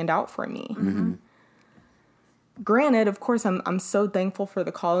being planned out for me? Granted, of course, I'm so thankful for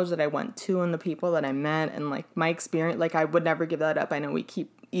the college that I went to and the people that I met and, like, my experience. Like, I would never give that up. I know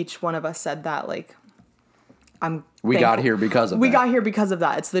each one of us said that, like, we got here because of that. We got here because of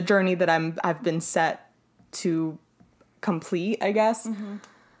that. It's the journey that I've been set to complete, I guess.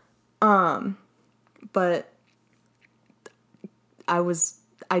 But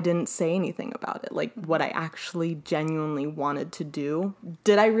I didn't say anything about it. Like, what I actually genuinely wanted to do.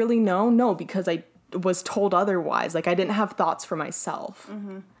 Did I really know? No, because I was told otherwise. Like, I didn't have thoughts for myself.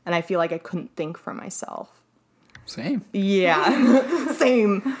 And I feel like I couldn't think for myself. Same. Yeah.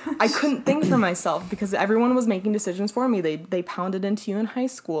 Same. I couldn't think for myself because everyone was making decisions for me. They pounded into you in high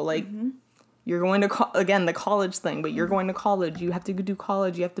school. Like, you're going to, again, the college thing, but you're going to college. You have to do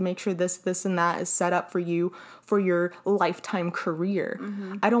college. You have to make sure this, and that is set up for you for your lifetime career.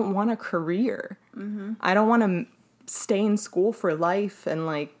 I don't want a career. I don't want to stay in school for life. And,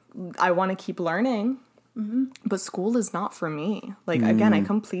 like, I want to keep learning. But school is not for me. Like, again, I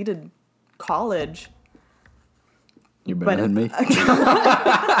completed college. You're better than me. I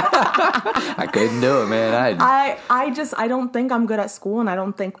couldn't do it, man. I don't think I'm good at school, and I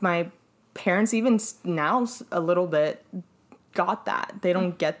don't think my parents, even now a little bit, got that. They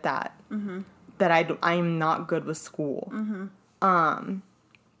don't get that. That I'm not good with school. And,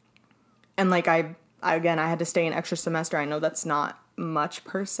 like, I had to stay an extra semester. I know that's not much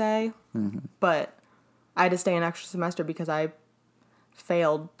per se, but I had to stay an extra semester because I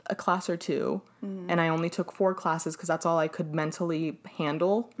failed a class or two, and I only took 4 classes because that's all I could mentally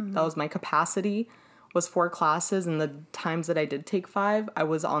handle. That was my capacity, was 4 classes, and the times that I did take 5, I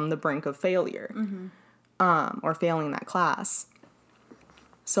was on the brink of failure, or failing that class.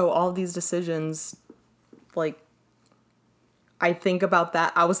 So all these decisions, like, I think about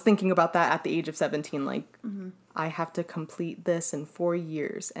that. I was thinking about that at the age of 17, like, I have to complete this in 4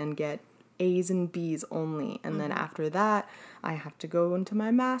 years and get A's and B's only. And then after that, I have to go into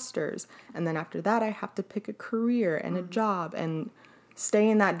my master's. And then after that, I have to pick a career and a job and stay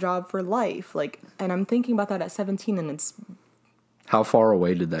in that job for life. Like, and I'm thinking about that at 17, and it's... How far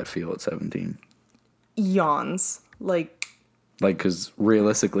away did that feel at 17? Eons. Like, because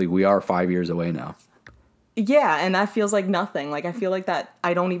realistically, we are 5 years away now. Yeah, and that feels like nothing. Like, I feel like that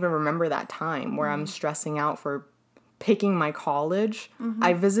I don't even remember that time where I'm stressing out for picking my college.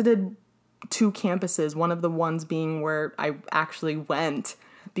 I visited 2 campuses, one of the ones being where I actually went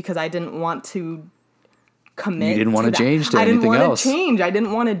because I didn't want to commit. You didn't want to change to anything else. I didn't want to change. I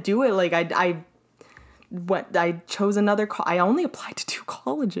didn't want to do it. Like, I chose another I only applied to 2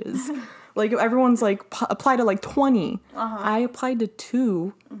 colleges. Like, everyone's like, apply to like 20. I applied to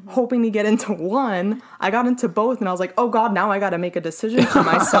 2, hoping to get into 1. I got into both, and I was like, oh God, now I got to make a decision for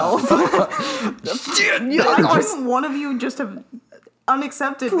myself. Couldn't one of you just have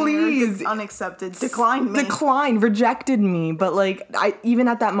unaccepted Please. me? Unaccepted. Declined me. Rejected me. But, like, even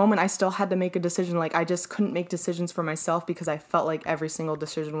at that moment, I still had to make a decision. Like, I just couldn't make decisions for myself because I felt like every single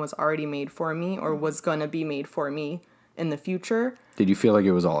decision was already made for me or was going to be made for me in the future. Did you feel like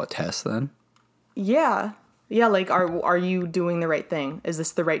it was all a test then? Yeah. Yeah, like, are you doing the right thing? Is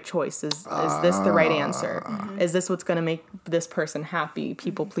this the right choice? Is this the right answer? Is this what's going to make this person happy?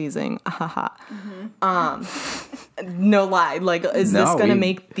 People pleasing. No lie. Like, is this going to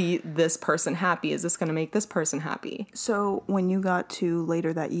make this person happy? Is this going to make this person happy? So when you got to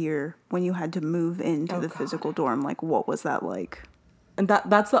later that year, when you had to move into the physical dorm, like, what was that like? And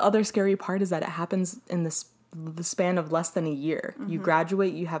that's the other scary part, is that it happens in the span of less than a year. You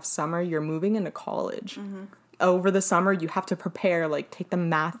graduate, you have summer, you're moving into college. Over the summer, you have to prepare, like, take the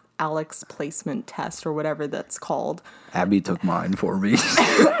math Alex placement test or whatever that's called. Abby took mine for me.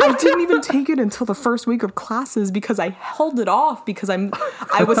 I didn't even take it until the first week of classes because I held it off because I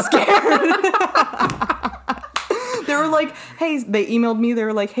was scared. They were like, hey, they emailed me. They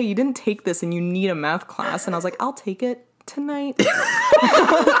were like, hey, you didn't take this and you need a math class. And I was like, I'll take it tonight.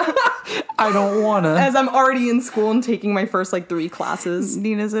 I don't want to. As I'm already in school and taking my first, like, 3 classes.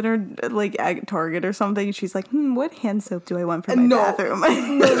 Nina's in her, like, at Target or something. She's like, what hand soap do I want for my bathroom?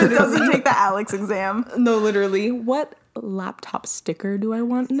 It doesn't take the Alex exam. No, literally. What laptop sticker do I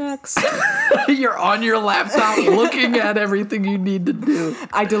want next? You're on your laptop looking at everything you need to do.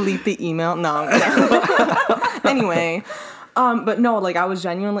 I delete the email. No. Anyway, but no, like I was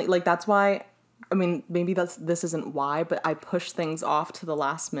genuinely like, that's why, I mean, maybe this isn't why, but I push things off to the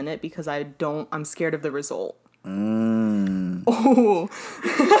last minute because I'm scared of the result. Oh,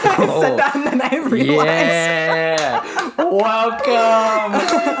 I said that and then I realized. Yeah. Welcome.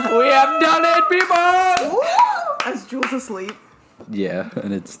 We have done it, people. As Jules asleep. Yeah,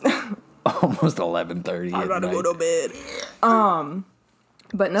 and it's almost 11:30. I'm about to go to bed.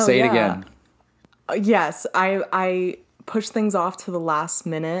 But no, Say it again. Yes, I push things off to the last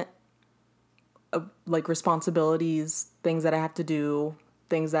minute. Like responsibilities, things that I have to do,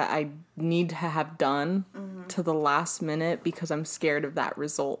 things that I need to have done to the last minute because I'm scared of that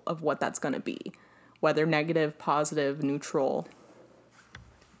result of what that's going to be, whether negative, positive, neutral.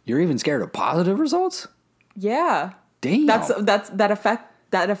 You're even scared of positive results? Yeah. Damn.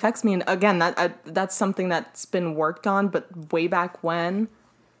 That affects me, and again, that's something that's been worked on, but way back when,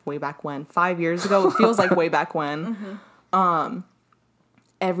 5 years ago, it feels like way back when.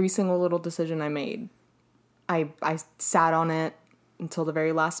 Every single little decision I made, I sat on it until the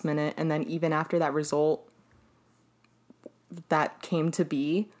very last minute, and then even after that result that came to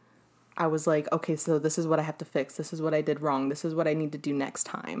be, I was like, okay, so this is what I have to fix. This is what I did wrong. This is what I need to do next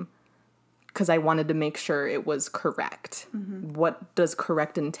time. Because I wanted to make sure it was correct. What does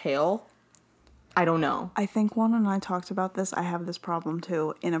correct entail? I don't know. I think Juan and I talked about this. I have this problem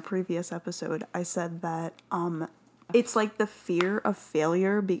too. In a previous episode, I said that it's like the fear of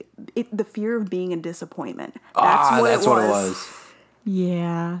failure, the fear of being a disappointment. That's what it was.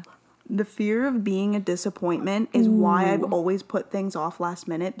 Yeah. The fear of being a disappointment is why I've always put things off last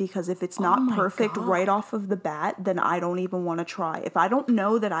minute, because if it's not perfect right off of the bat, then I don't even want to try. If I don't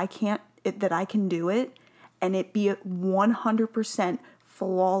know that I can do it and it be 100%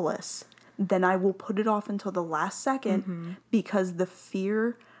 flawless, then I will put it off until the last second because the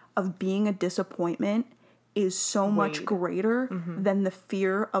fear of being a disappointment is so much greater than the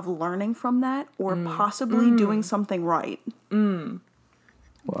fear of learning from that or possibly doing something right.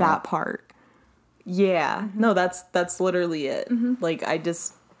 Wow. That part. Yeah. No, that's literally it. Like I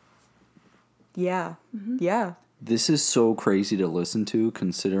just, yeah. Yeah. This is so crazy to listen to,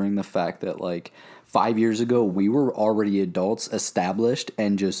 considering the fact that like 5 years ago we were already adults, established,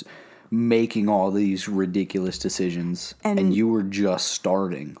 and just making all these ridiculous decisions, and you were just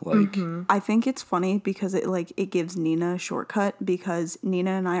starting. Like, I think it's funny because it gives Nina a shortcut, because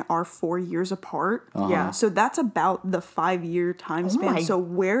Nina and I are 4 years apart. Yeah. So that's about the 5 year time span. So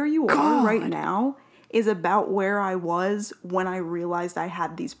where you are right now is about where I was when I realized I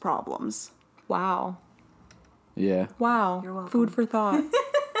had these problems. Wow. yeah. Wow. You're welcome. Food for thought.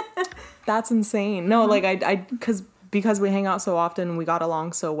 That's insane. No, like because we hang out so often and we got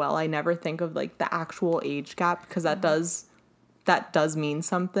along so well, I never think of like the actual age gap, because that does mean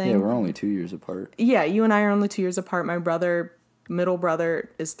something. Yeah, we're only 2 years apart. Yeah, you and I are only 2 years apart. My middle brother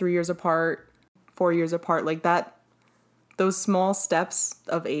is 3 years apart, 4 years apart. Like that, those small steps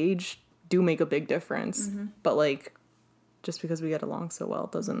of age do make a big difference. But like, just because we get along so well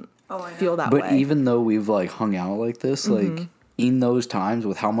doesn't feel that way. But even though we've like hung out like this, like in those times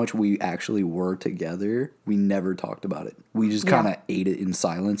with how much we actually were together, we never talked about it. We just kind of ate it in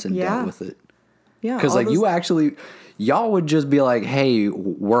silence and dealt with it. Yeah. Because like y'all would just be like, hey,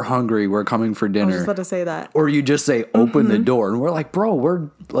 we're hungry, we're coming for dinner. I was just about to say that. Or you just say, open the door. And we're like, bro,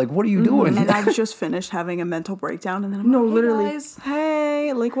 we're like, what are you doing? And I've just finished having a mental breakdown, and then I'm No, like, hey, literally. guys.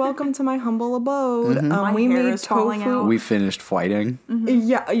 Hey, like, welcome to my humble abode. My We hair made is falling tofu. out. We finished fighting.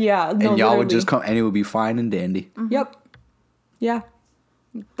 Yeah. No, And y'all would literally. just come, and it would be fine and dandy. Yep. Yeah.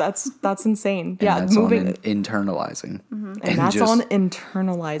 That's insane. And Yeah, that's moving. on internalizing. And that's just- on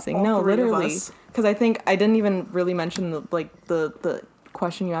internalizing. All No, three of literally. us. Because I think I didn't even really mention the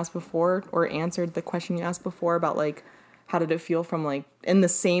question you asked before, or answered the question you asked before about like how did it feel from like in the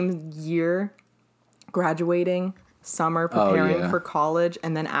same year graduating, summer preparing for college,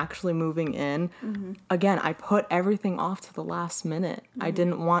 and then actually moving in. Again, I put everything off to the last minute. I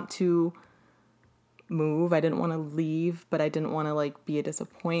didn't want to move. I didn't want to leave, but I didn't want to like be a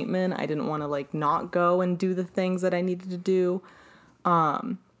disappointment. I didn't want to like not go and do the things that I needed to do.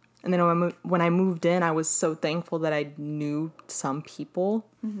 And then when I moved in, I was so thankful that I knew some people,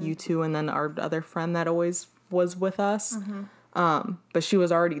 you two, and then our other friend that always was with us. But she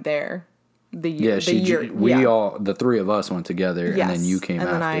was already there. The three of us went together, and then you came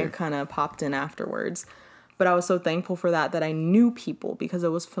after. And then I kind of popped in afterwards. But I was so thankful for that I knew people, because it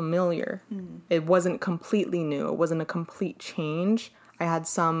was familiar. It wasn't completely new. It wasn't a complete change. I had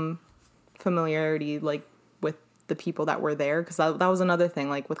some familiarity like with the people that were there. Because that was another thing,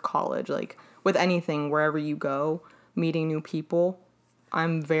 like with college, like with anything, wherever you go, meeting new people.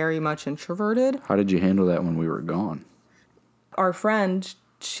 I'm very much introverted. How did you handle that when we were gone? Our friend,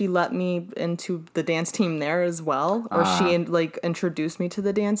 she let me into the dance team there as well. Or she like introduced me to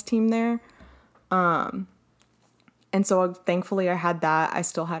the dance team there. And so thankfully I had that. I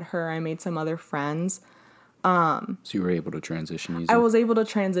still had her. I made some other friends. So you were able to transition easy? I was able to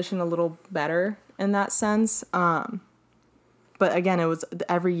transition a little better in that sense. But again, it was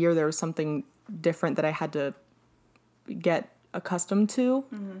every year there was something different that I had to get accustomed to.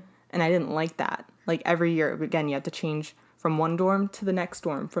 Mm-hmm. And I didn't like that. Like every year, again, you have to change from one dorm to the next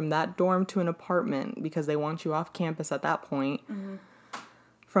dorm, from that dorm to an apartment because they want you off campus at that point. Mm-hmm.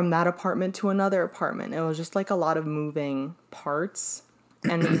 From that apartment to another apartment. It was just like a lot of moving parts.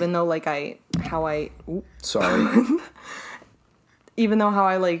 And even though like even though how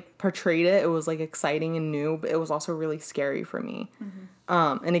I like portrayed it, it was like exciting and new, but it was also really scary for me.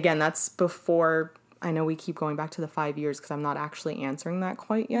 Mm-hmm. And again, that's before, I know we keep going back to the 5 years because I'm not actually answering that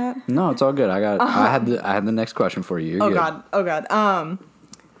quite yet. No, it's all good. I had the next question for you. Oh God.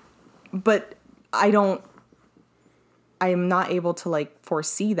 But I am not able to like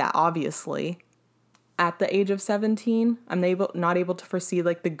foresee that, obviously. At the age of 17, I'm not able to foresee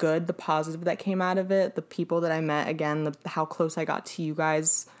like the good, the positive that came out of it, the people that I met, again, how close I got to you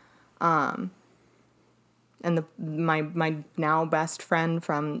guys, and my now best friend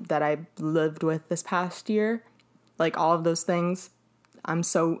from that I lived with this past year, like all of those things, I'm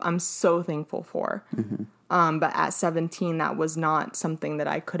so thankful for. Mm-hmm. But at 17, that was not something that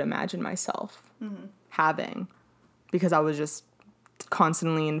I could imagine myself having, because I was just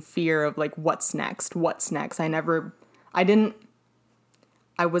constantly in fear of like what's next. I was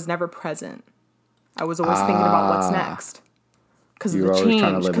never present. I was always thinking about what's next because of the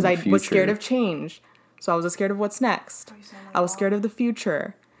change, because I was scared of change, so I was scared of what's next. I was scared of the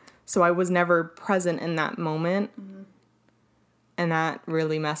future, so I was never present in that moment. Mm-hmm. And that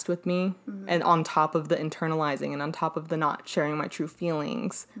really messed with me. Mm-hmm. And on top of the internalizing and on top of the not sharing my true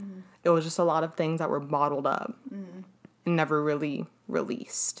feelings, it was just a lot of things that were bottled up and never really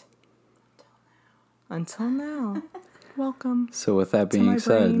released. Until now. Welcome. So with that being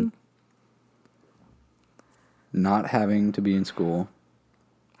said, not having to be in school,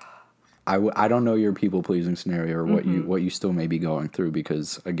 I don't know your people-pleasing scenario or what you still may be going through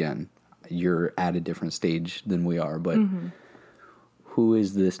because, again, you're at a different stage than we are, but who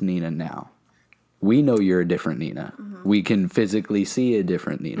is this Nina now? We know you're a different Nina. Mm-hmm. We can physically see a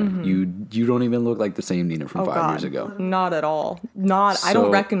different Nina. Mm-hmm. You don't even look like the same Nina from 5 years ago. Not at all. I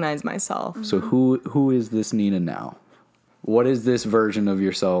don't recognize myself. So who is this Nina now? What is this version of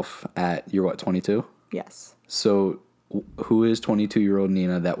yourself at, you're what, 22? Yes. So who is 22-year-old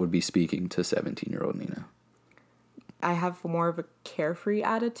Nina that would be speaking to 17-year-old Nina? I have more of a carefree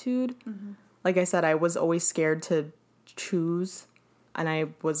attitude. Mm-hmm. Like I said, I was always scared to choose, and I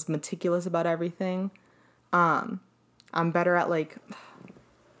was meticulous about everything. I'm better at like,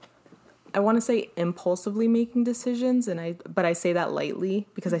 I want to say impulsively making decisions, but I say that lightly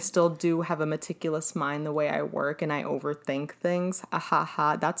because I still do have a meticulous mind the way I work, and I overthink things.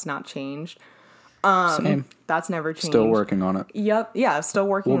 That's not changed. Same. That's never changed. Still working on it. Yep. Yeah, still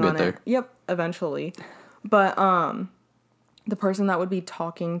working on it. We'll get there. Yep, eventually. But the person that would be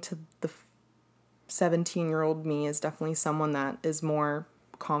talking to the 17-year-old me is definitely someone that is more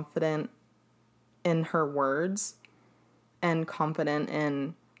confident in her words and confident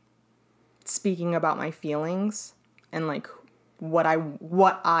in speaking about my feelings and like what I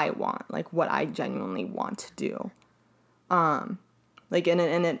want, like what I genuinely want to do. Like and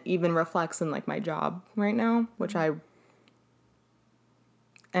it even reflects in like my job right now, which I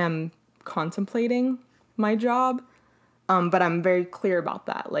am contemplating my job. But I'm very clear about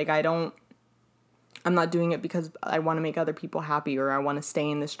that. Like I'm not doing it because I want to make other people happy or I want to stay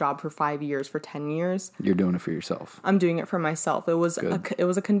in this job for 5 years, for 10 years. You're doing it for yourself. I'm doing it for myself. It was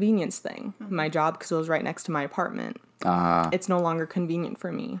a convenience thing, my job, because it was right next to my apartment. It's no longer convenient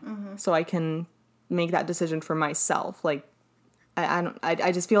for me. Mm-hmm. So I can make that decision for myself. Like,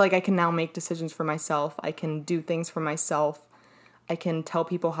 I just feel like I can now make decisions for myself. I can do things for myself. I can tell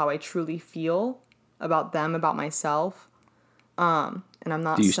people how I truly feel about them, about myself. And I'm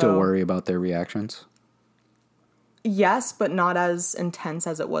not. Do you still worry about their reactions? Yes, but not as intense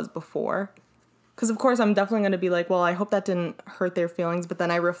as it was before. Because, of course, I'm definitely going to be like, well, I hope that didn't hurt their feelings. But then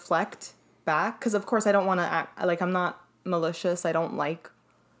I reflect back. Because, of course, I don't want to act like I'm not malicious. I don't like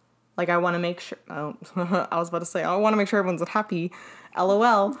I want to make sure. Oh, I was about to say, I want to make sure everyone's happy.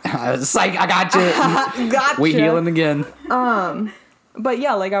 LOL. Psych, I got you. Gotcha. We healing again. But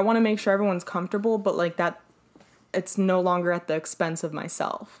yeah, like I want to make sure everyone's comfortable. But like that it's no longer at the expense of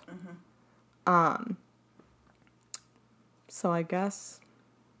myself. So I guess.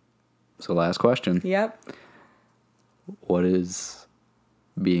 So last question. Yep. What is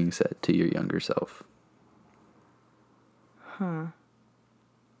being said to your younger self?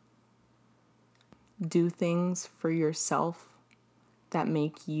 Do things for yourself that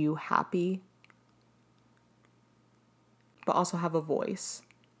make you happy, but also have a voice.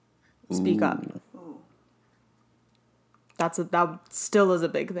 Speak up. That still is a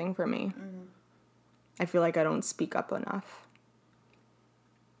big thing for me. I feel like I don't speak up enough.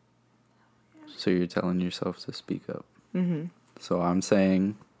 So you're telling yourself to speak up. So I'm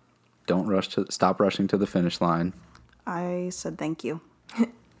saying, stop rushing to the finish line. I said thank you.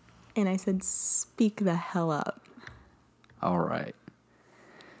 And I said, speak the hell up. All right.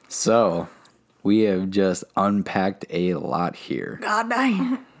 So we have just unpacked a lot here. God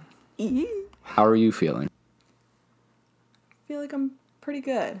dang. How are you feeling? I feel like I'm pretty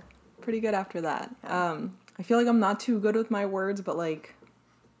good. Pretty good after that. I feel like I'm not too good with my words, but like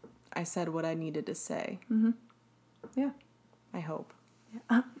I said what I needed to say. Yeah. I hope.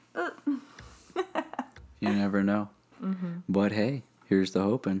 You never know. But hey, here's the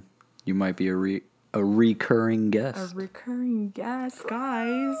hoping. You might be a recurring guest. A recurring guest,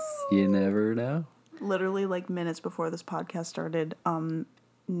 guys. You never know. Literally, like minutes before this podcast started,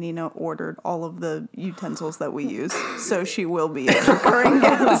 Nina ordered all of the utensils that we use, so she will be a recurring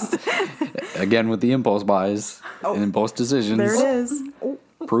guest. Again, with the impulse buys and impulse decisions. There it is.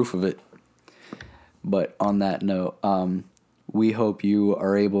 Proof of it. But on that note, we hope you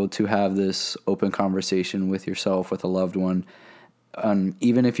are able to have this open conversation with yourself, with a loved one.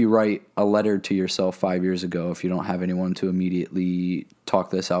 Even if you write a letter to yourself 5 years ago, if you don't have anyone to immediately talk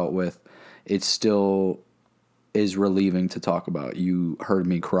this out with, it still is relieving to talk about. You heard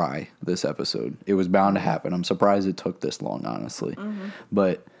me cry this episode. It was bound to happen. I'm surprised it took this long, honestly.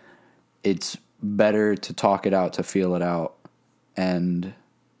 But it's better to talk it out, to feel it out. And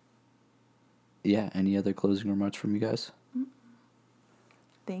yeah, any other closing remarks from you guys?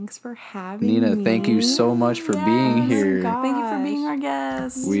 Thanks for having Nina, me. thank you so much for being here. Thank you for being our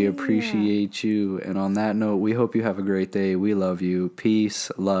guest. We appreciate you. And on that note, we hope you have a great day. We love you.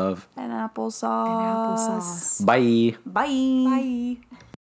 Peace, love, And applesauce. Bye. Bye. Bye.